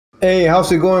Hey,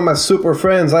 how's it going, my super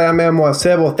friends? I am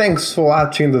Moacebo. Thanks for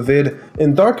watching the vid.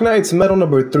 In Dark Knight's Metal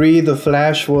number 3, the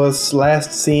Flash was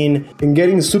last seen in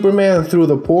getting Superman through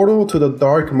the portal to the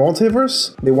Dark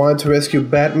Multiverse. They wanted to rescue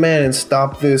Batman and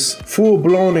stop this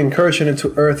full-blown incursion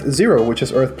into Earth Zero, which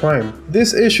is Earth Prime.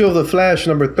 This issue of the Flash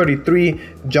number 33,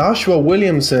 Joshua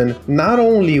Williamson not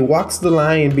only walks the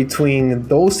line between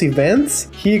those events,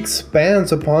 he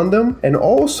expands upon them, and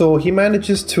also he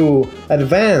manages to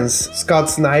advance Scott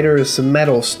Snyder's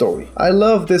Metal story. I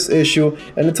love this issue,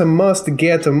 and it's a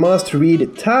must-get, a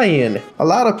must-read tie-in. A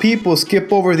lot of people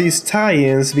skip over these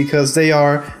tie-ins because they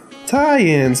are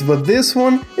tie-ins, but this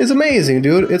one is amazing,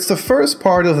 dude. It's the first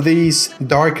part of these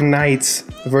Dark Knights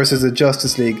versus the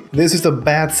Justice League. This is the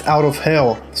Bats Out of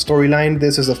Hell storyline.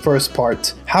 This is the first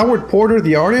part. Howard Porter,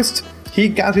 the artist, he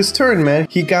got his turn, man.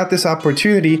 He got this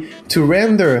opportunity to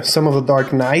render some of the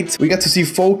Dark Knights. We got to see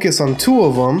focus on two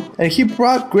of them, and he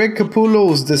brought Greg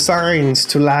Capullo's designs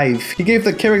to life. He gave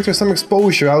the character some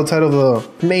exposure outside of the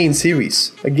main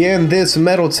series. Again, this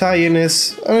Metal tie-in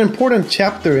is an important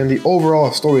chapter in the overall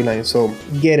storyline, so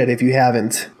get it if you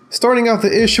haven't. Starting off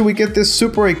the issue, we get this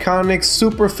super iconic,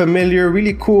 super familiar,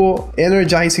 really cool,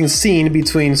 energizing scene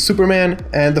between Superman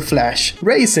and the Flash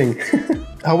racing.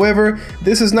 However,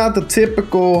 this is not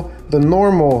the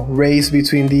normal race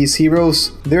between these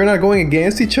heroes. They're not going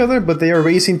against each other, but they are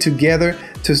racing together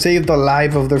to save the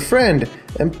life of their friend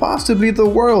and possibly the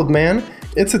world, man.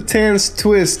 It's a tense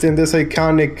twist in this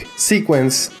iconic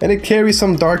sequence, and it carries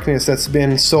some darkness that's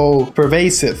been so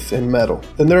pervasive in Metal.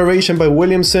 The narration by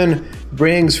Williamson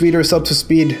brings readers up to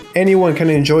speed. Anyone can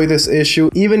enjoy this issue,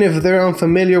 even if they're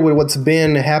unfamiliar with what's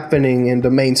been happening in the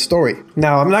main story.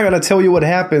 Now, I'm not gonna tell you what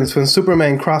happens when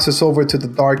Superman crosses over to the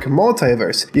Dark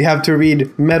Multiverse. You have to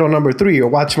read Metal number 3 or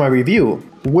watch my review.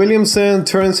 Williamson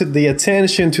turns the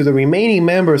attention to the remaining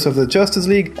members of the Justice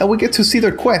League, and we get to see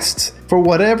their quests for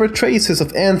whatever traces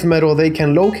of Nth Metal they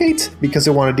can locate because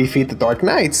they want to defeat the Dark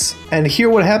Knights. And here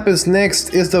what happens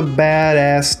next is the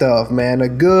badass stuff, man. A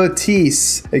good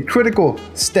tease, a critical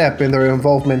step in their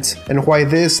involvement, and why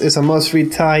this is a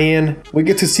must-read tie-in. We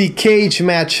get to see cage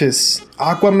matches.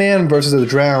 Aquaman versus the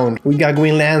Drowned. We got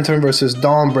Green Lantern versus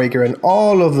Dawnbreaker, and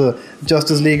all of the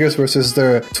Justice Leaguers versus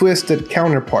their twisted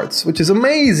counterparts, which is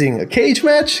amazing. A cage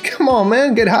match? Come on,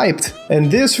 man, get hyped.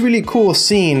 And this really cool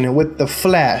scene with the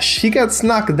Flash. He gets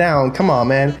knocked down. Come on,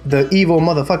 man. The evil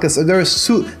motherfuckers,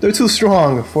 they're too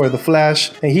strong for the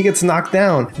Flash, and he gets knocked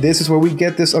down. This is where we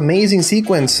get this amazing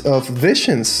sequence of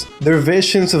visions. They're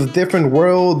visions of different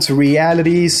worlds,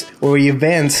 realities, or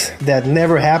events that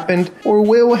never happened or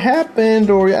will happen.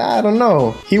 Or I don't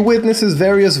know. He witnesses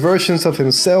various versions of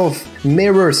himself,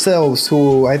 mirror selves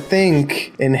who I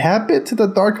think inhabit the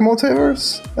Dark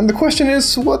Multiverse. And the question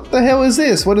is, what the hell is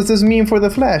this? What does this mean for the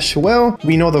Flash? Well,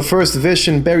 we know the first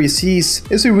vision Barry sees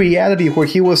is a reality where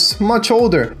he was much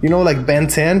older. You know, like Ben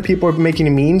 10, people are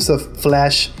making memes of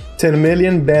Flash 10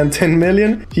 million, Ben 10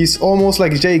 million. He's almost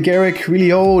like Jay Garrick,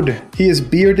 really old. He is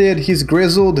bearded, he's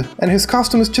grizzled, and his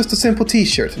costume is just a simple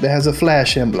t-shirt that has a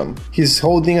Flash emblem. He's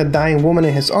holding a dying woman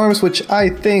in his arms, which I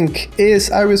think is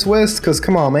Iris West, because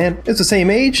come on, man, it's the same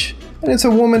age, and it's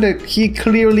a woman that he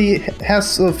clearly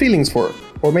has feelings for,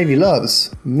 or maybe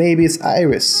loves. Maybe it's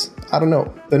Iris. I don't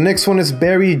know. The next one is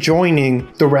Barry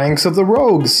joining the ranks of the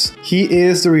Rogues. He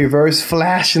is the Reverse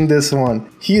Flash in this one.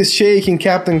 He is shaking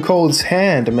Captain Cold's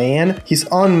hand, man. He's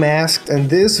unmasked, and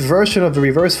this version of the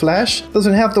Reverse Flash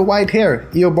doesn't have the white hair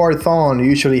Eobard Thawne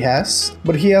usually has,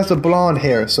 but he has the blonde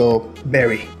hair, so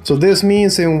Barry. So this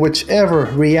means in whichever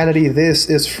reality this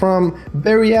is from,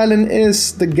 Barry Allen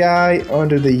is the guy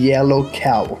under the yellow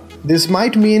cowl. This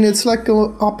might mean it's like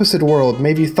an opposite world.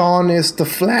 Maybe Thawne is the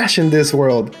Flash in this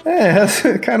world. That's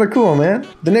kind of cool, man.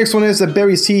 The next one is that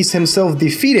Barry sees himself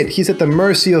defeated. He's at the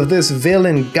mercy of this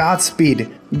villain,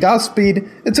 Godspeed. Godspeed,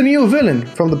 it's a new villain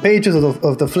from the pages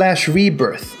of the Flash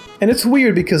Rebirth. And it's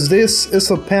weird because this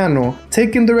is a panel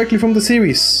taken directly from the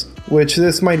series, which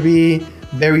this might be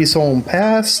Barry's own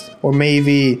past, or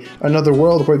maybe another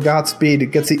world where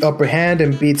Godspeed gets the upper hand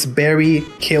and beats Barry,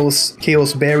 kills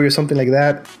Barry or something like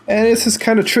that. And this is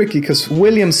kind of tricky because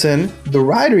Williamson, the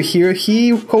writer here,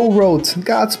 he co-wrote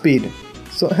Godspeed.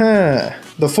 So,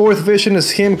 The fourth vision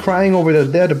is him crying over the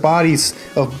dead bodies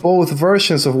of both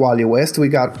versions of Wally West. We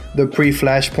got the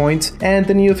pre-Flashpoint and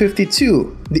the New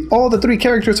 52. All the three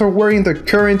characters are wearing their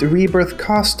current Rebirth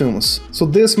costumes. So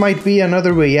this might be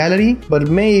another reality, but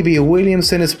maybe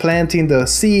Williamson is planting the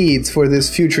seeds for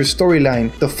this future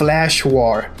storyline, the Flash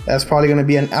War. That's probably gonna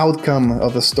be an outcome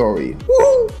of the story.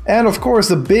 Woo! And of course,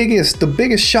 the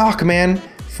biggest shock, man,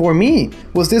 for me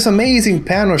was this amazing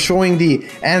panel showing the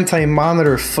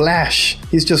Anti-Monitor Flash.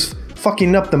 He's just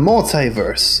fucking up the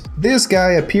multiverse. This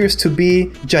guy appears to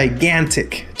be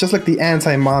gigantic, just like the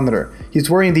Anti-Monitor. He's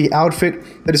wearing the outfit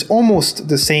that is almost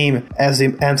the same as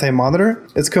the Anti-Monitor.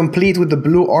 It's complete with the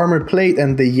blue armor plate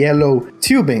and the yellow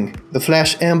tubing. The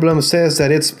Flash emblem says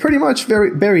that it's pretty much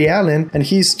Barry Allen, and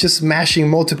he's just mashing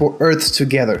multiple Earths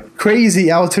together.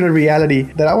 Crazy alternate reality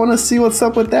that I want to see what's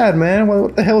up with that, man.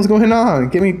 What the hell is going on?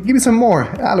 Give me some more.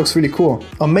 That looks really cool.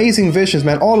 Amazing visions,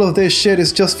 man. All of this shit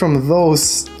is just from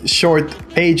those short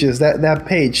pages. That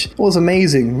page was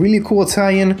amazing. Really cool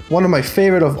tie-in. One of my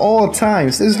favorite of all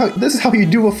times. This is how you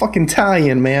do a fucking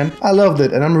tie-in, man. I loved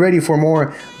it, and I'm ready for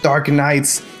more Dark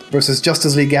Knights versus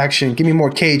Justice League action. Give me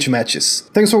more cage matches.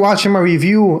 Thanks for watching my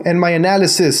review and my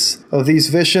analysis of these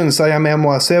visions. I am Memo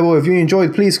Acebo. If you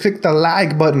enjoyed, please click the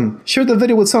like button. Share the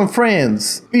video with some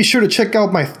friends. Be sure to check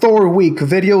out my Thor week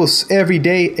videos. Every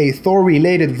day a Thor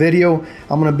related video.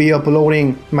 I'm gonna be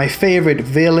uploading my favorite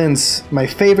villains, my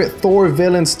favorite Thor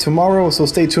villains tomorrow, so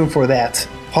stay tuned for that.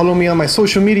 Follow me on my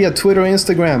social media, Twitter,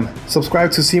 Instagram.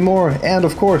 Subscribe to see more, and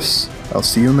of course, I'll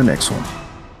see you in the next one.